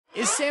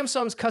Is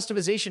Samsung's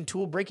customization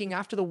tool breaking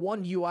after the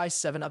One UI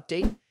 7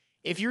 update?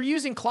 If you're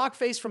using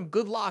ClockFace from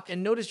Good Lock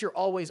and notice your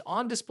always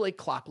on display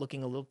clock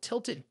looking a little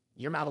tilted,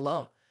 you're not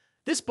alone.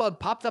 This bug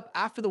popped up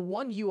after the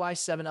One UI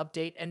 7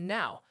 update, and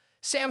now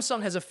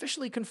Samsung has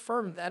officially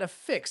confirmed that a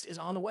fix is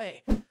on the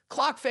way.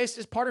 ClockFace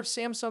is part of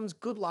Samsung's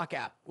Good Lock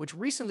app, which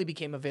recently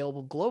became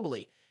available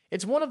globally.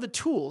 It's one of the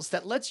tools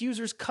that lets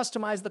users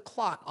customize the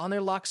clock on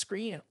their lock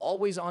screen and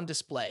always on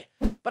display.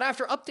 But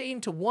after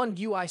updating to One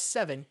UI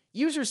 7,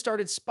 users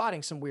started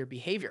spotting some weird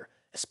behavior,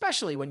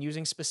 especially when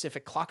using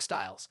specific clock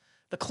styles.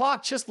 The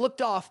clock just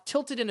looked off,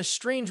 tilted in a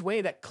strange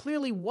way that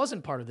clearly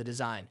wasn't part of the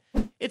design.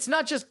 It's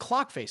not just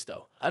ClockFace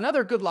though.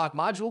 Another Good Lock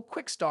module,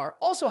 QuickStar,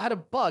 also had a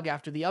bug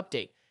after the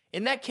update.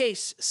 In that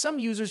case, some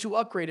users who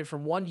upgraded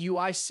from One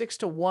UI 6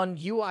 to One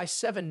UI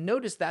 7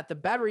 noticed that the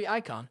battery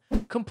icon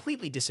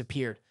completely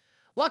disappeared.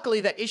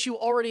 Luckily, that issue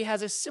already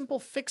has a simple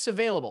fix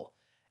available.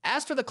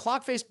 As for the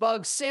ClockFace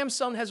bug,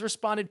 Samsung has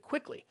responded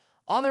quickly.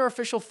 On their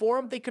official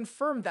forum, they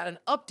confirmed that an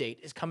update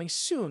is coming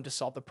soon to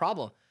solve the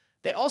problem.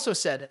 They also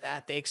said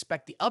that they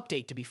expect the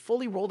update to be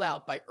fully rolled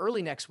out by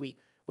early next week,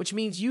 which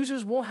means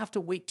users won't have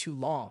to wait too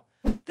long.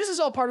 This is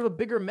all part of a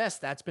bigger mess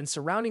that's been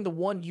surrounding the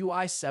One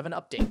UI 7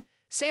 update.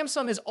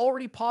 Samsung has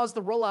already paused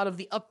the rollout of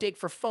the update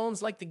for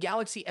phones like the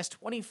Galaxy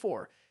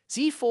S24,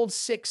 Z Fold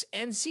 6,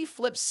 and Z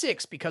Flip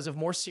 6 because of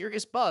more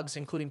serious bugs,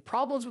 including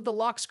problems with the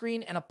lock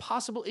screen and a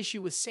possible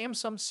issue with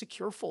Samsung's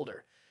secure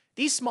folder.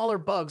 These smaller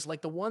bugs,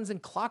 like the ones in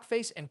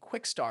ClockFace and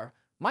QuickStar,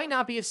 might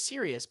not be as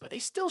serious, but they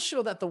still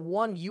show that the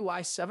One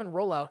UI 7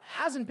 rollout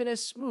hasn't been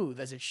as smooth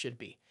as it should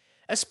be,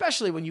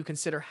 especially when you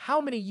consider how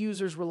many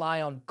users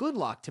rely on Good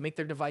Lock to make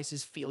their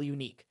devices feel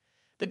unique.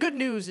 The good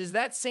news is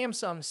that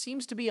Samsung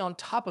seems to be on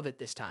top of it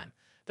this time.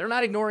 They're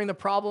not ignoring the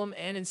problem,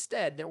 and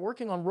instead, they're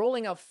working on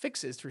rolling out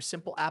fixes through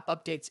simple app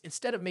updates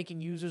instead of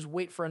making users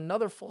wait for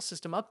another full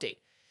system update.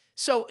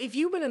 So, if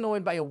you've been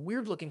annoyed by a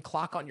weird-looking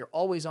clock on your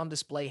always-on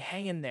display,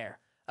 hang in there.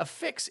 A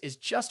fix is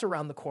just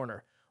around the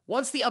corner.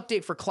 Once the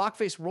update for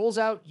ClockFace rolls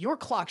out, your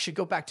clock should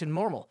go back to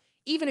normal,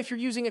 even if you're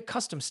using a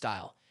custom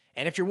style.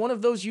 And if you're one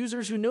of those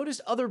users who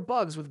noticed other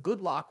bugs with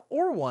Good Lock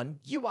or One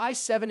UI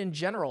 7 in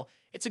general,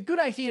 it's a good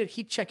idea to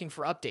keep checking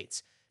for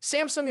updates.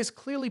 Samsung is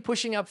clearly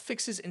pushing out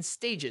fixes in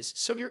stages,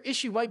 so your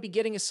issue might be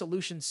getting a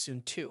solution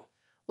soon too.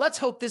 Let's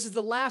hope this is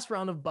the last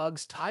round of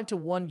bugs tied to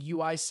One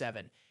UI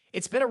 7.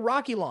 It's been a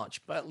rocky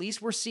launch, but at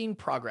least we're seeing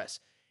progress.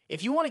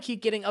 If you want to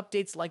keep getting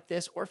updates like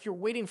this, or if you're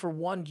waiting for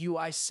One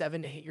UI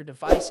 7 to hit your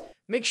device,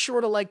 make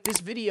sure to like this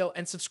video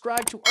and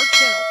subscribe to our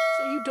channel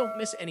so you don't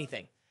miss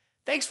anything.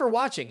 Thanks for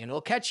watching, and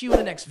we'll catch you in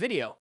the next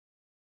video.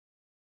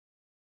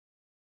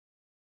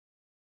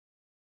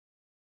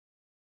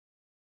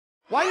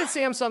 Why did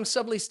Samsung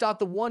suddenly stop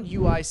the One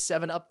UI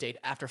 7 update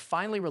after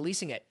finally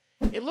releasing it?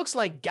 It looks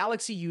like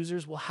Galaxy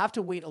users will have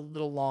to wait a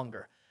little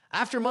longer.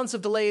 After months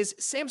of delays,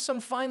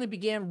 Samsung finally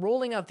began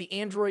rolling out the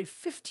Android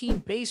 15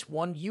 base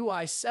One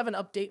UI 7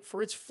 update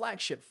for its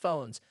flagship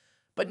phones.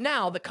 But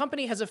now, the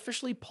company has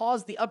officially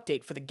paused the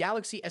update for the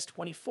Galaxy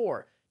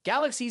S24,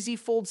 Galaxy Z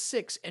Fold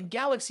 6, and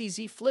Galaxy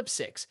Z Flip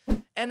 6,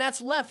 and that's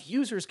left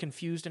users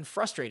confused and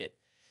frustrated.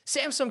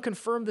 Samsung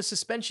confirmed the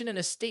suspension in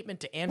a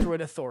statement to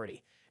Android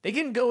Authority. They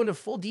didn't go into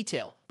full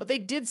detail, but they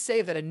did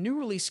say that a new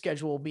release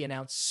schedule will be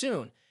announced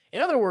soon.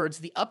 In other words,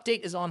 the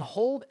update is on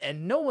hold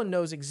and no one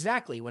knows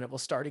exactly when it will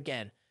start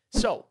again.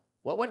 So,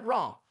 what went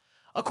wrong?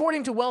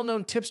 According to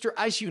well-known tipster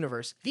Ice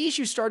Universe, the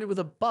issue started with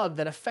a bug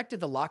that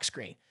affected the lock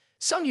screen.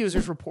 Some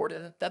users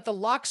reported that the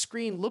lock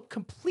screen looked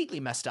completely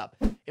messed up.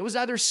 It was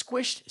either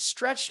squished,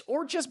 stretched,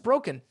 or just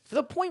broken, to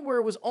the point where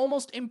it was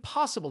almost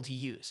impossible to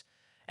use.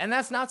 And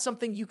that's not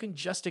something you can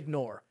just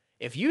ignore.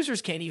 If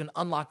users can't even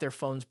unlock their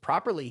phones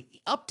properly,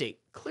 the update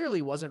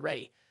clearly wasn't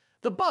ready.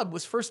 The bug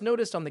was first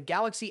noticed on the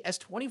Galaxy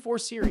S24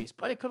 series,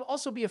 but it could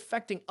also be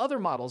affecting other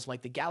models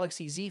like the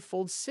Galaxy Z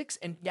Fold 6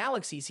 and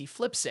Galaxy Z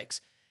Flip 6.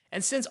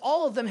 And since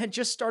all of them had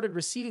just started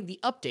receiving the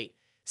update,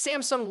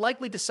 Samsung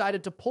likely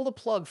decided to pull the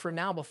plug for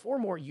now before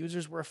more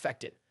users were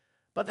affected.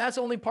 But that's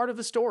only part of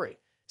the story.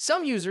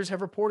 Some users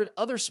have reported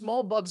other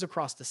small bugs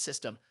across the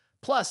system.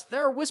 Plus,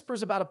 there are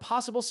whispers about a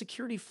possible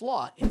security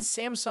flaw in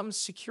Samsung's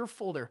secure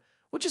folder,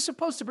 which is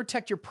supposed to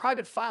protect your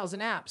private files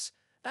and apps.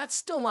 That's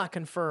still not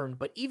confirmed,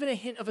 but even a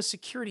hint of a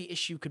security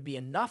issue could be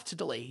enough to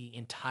delay the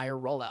entire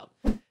rollout.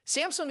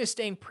 Samsung is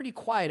staying pretty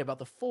quiet about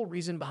the full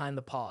reason behind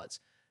the pause.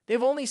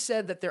 They've only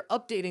said that they're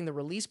updating the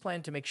release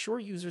plan to make sure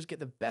users get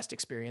the best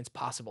experience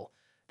possible.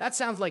 That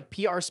sounds like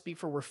PR speak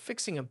for we're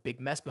fixing a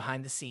big mess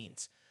behind the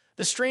scenes.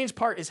 The strange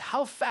part is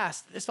how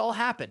fast this all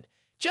happened.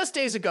 Just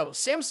days ago,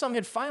 Samsung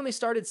had finally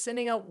started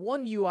sending out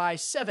One UI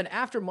 7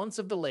 after months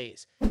of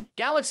delays.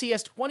 Galaxy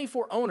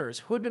S24 owners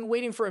who had been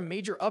waiting for a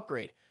major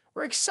upgrade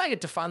were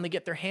excited to finally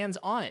get their hands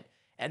on it.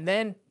 And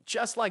then,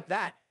 just like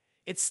that,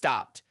 it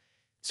stopped.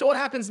 So what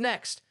happens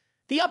next?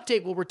 The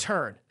update will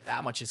return,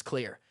 that much is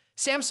clear.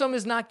 Samsung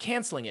is not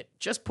canceling it,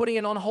 just putting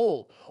it on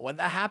hold. When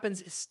that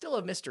happens is still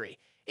a mystery.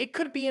 It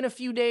could be in a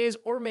few days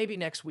or maybe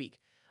next week.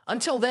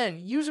 Until then,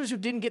 users who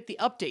didn't get the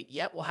update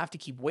yet will have to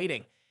keep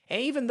waiting.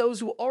 and even those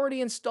who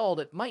already installed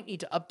it might need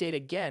to update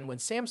again when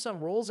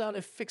Samsung rolls out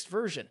a fixed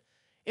version.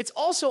 It's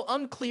also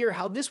unclear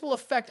how this will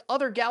affect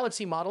other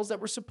Galaxy models that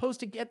were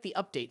supposed to get the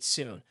update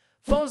soon.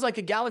 Phones like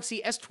the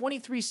Galaxy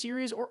S23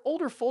 series or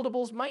older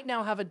foldables might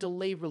now have a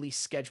delayed release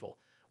schedule.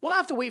 We'll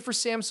have to wait for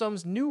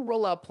Samsung's new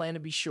rollout plan to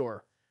be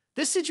sure.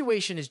 This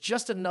situation is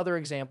just another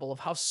example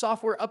of how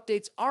software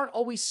updates aren't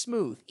always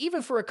smooth,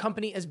 even for a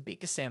company as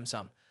big as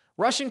Samsung.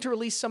 Rushing to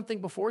release something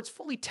before it's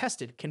fully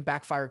tested can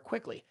backfire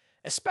quickly,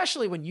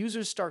 especially when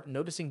users start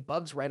noticing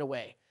bugs right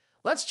away.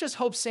 Let's just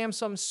hope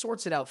Samsung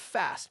sorts it out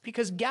fast,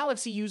 because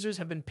Galaxy users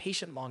have been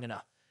patient long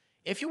enough.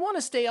 If you want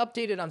to stay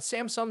updated on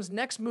Samsung's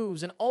next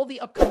moves and all the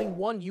upcoming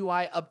One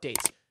UI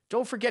updates,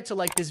 don't forget to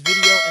like this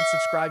video and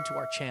subscribe to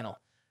our channel.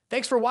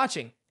 Thanks for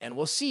watching, and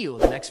we'll see you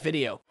in the next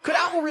video. Could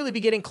Apple really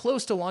be getting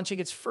close to launching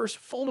its first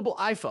foldable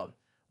iPhone?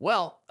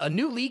 Well, a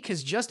new leak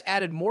has just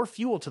added more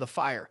fuel to the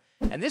fire,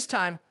 and this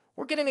time,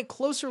 we're getting a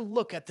closer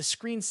look at the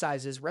screen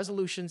sizes,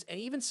 resolutions, and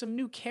even some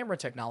new camera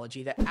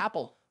technology that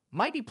Apple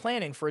might be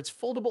planning for its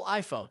foldable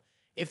iPhone.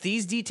 If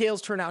these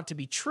details turn out to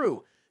be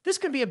true, this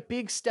could be a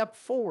big step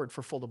forward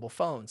for foldable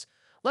phones.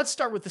 Let's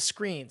start with the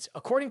screens.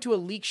 According to a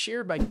leak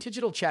shared by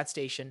Digital Chat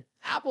Station,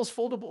 Apple's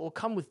foldable will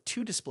come with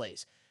two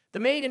displays. The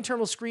main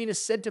internal screen is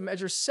said to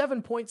measure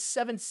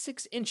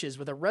 7.76 inches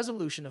with a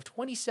resolution of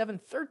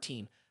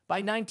 2713 by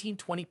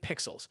 1920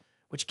 pixels,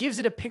 which gives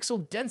it a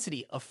pixel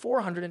density of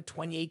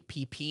 428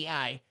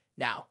 ppi.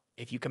 Now,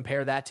 if you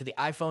compare that to the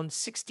iPhone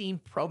 16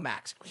 Pro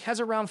Max, which has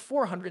around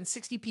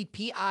 460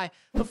 ppi,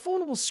 the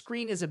foldable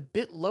screen is a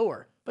bit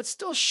lower, but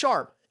still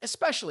sharp,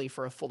 especially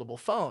for a foldable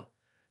phone.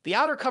 The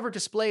outer cover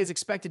display is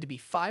expected to be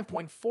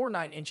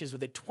 5.49 inches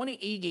with a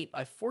 2088 by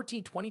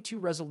 1422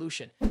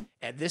 resolution,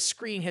 and this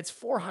screen hits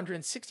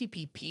 460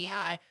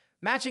 ppi,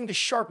 matching the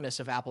sharpness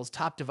of Apple's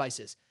top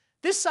devices.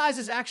 This size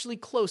is actually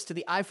close to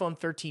the iPhone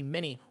 13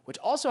 mini, which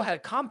also had a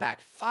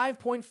compact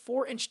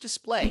 5.4-inch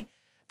display.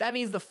 That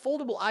means the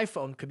foldable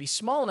iPhone could be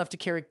small enough to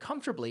carry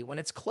comfortably when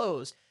it's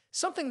closed,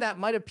 something that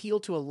might appeal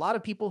to a lot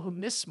of people who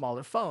miss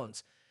smaller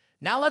phones.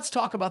 Now let's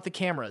talk about the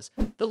cameras.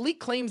 The leak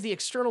claims the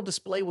external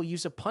display will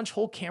use a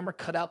punch-hole camera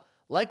cutout,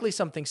 likely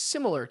something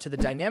similar to the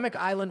dynamic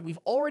island we've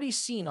already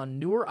seen on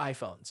newer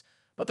iPhones.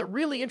 But the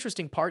really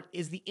interesting part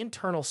is the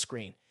internal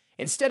screen.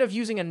 Instead of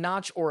using a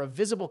notch or a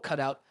visible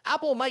cutout,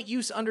 Apple might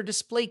use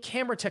under-display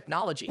camera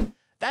technology.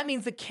 That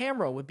means the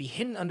camera would be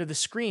hidden under the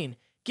screen,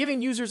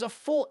 giving users a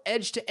full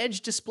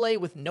edge-to-edge display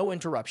with no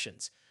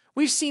interruptions.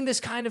 We've seen this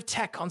kind of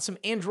tech on some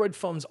Android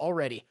phones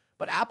already,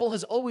 but Apple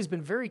has always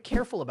been very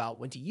careful about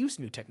when to use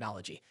new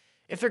technology.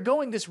 If they're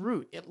going this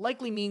route, it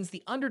likely means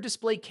the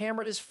under-display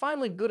camera is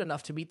finally good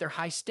enough to meet their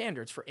high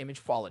standards for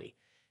image quality.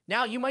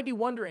 Now, you might be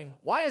wondering,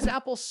 why is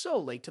Apple so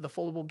late to the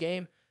foldable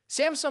game?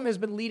 Samsung has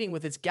been leading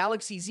with its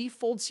Galaxy Z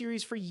Fold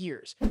series for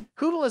years.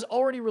 Google has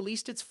already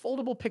released its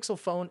foldable Pixel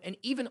phone, and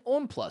even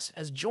OnePlus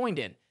has joined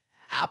in.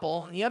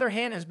 Apple, on the other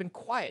hand, has been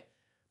quiet,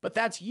 but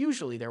that's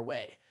usually their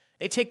way.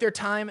 They take their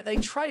time and they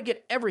try to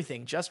get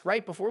everything just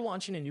right before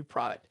launching a new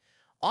product.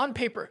 On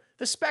paper,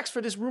 the specs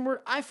for this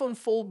rumored iPhone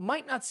Fold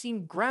might not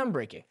seem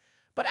groundbreaking,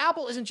 but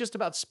Apple isn't just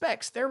about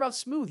specs, they're about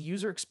smooth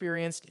user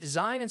experience,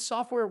 design, and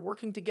software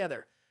working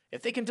together.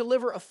 If they can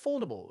deliver a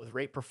foldable with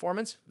great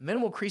performance,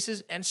 minimal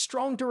creases, and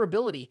strong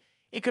durability,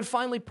 it could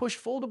finally push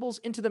foldables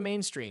into the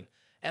mainstream.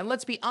 And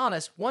let's be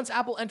honest, once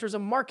Apple enters a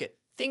market,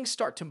 things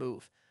start to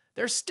move.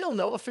 There's still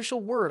no official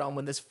word on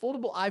when this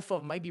foldable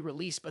iPhone might be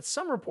released, but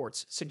some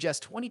reports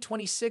suggest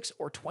 2026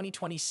 or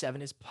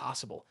 2027 is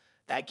possible.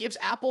 That gives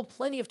Apple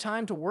plenty of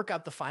time to work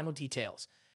out the final details.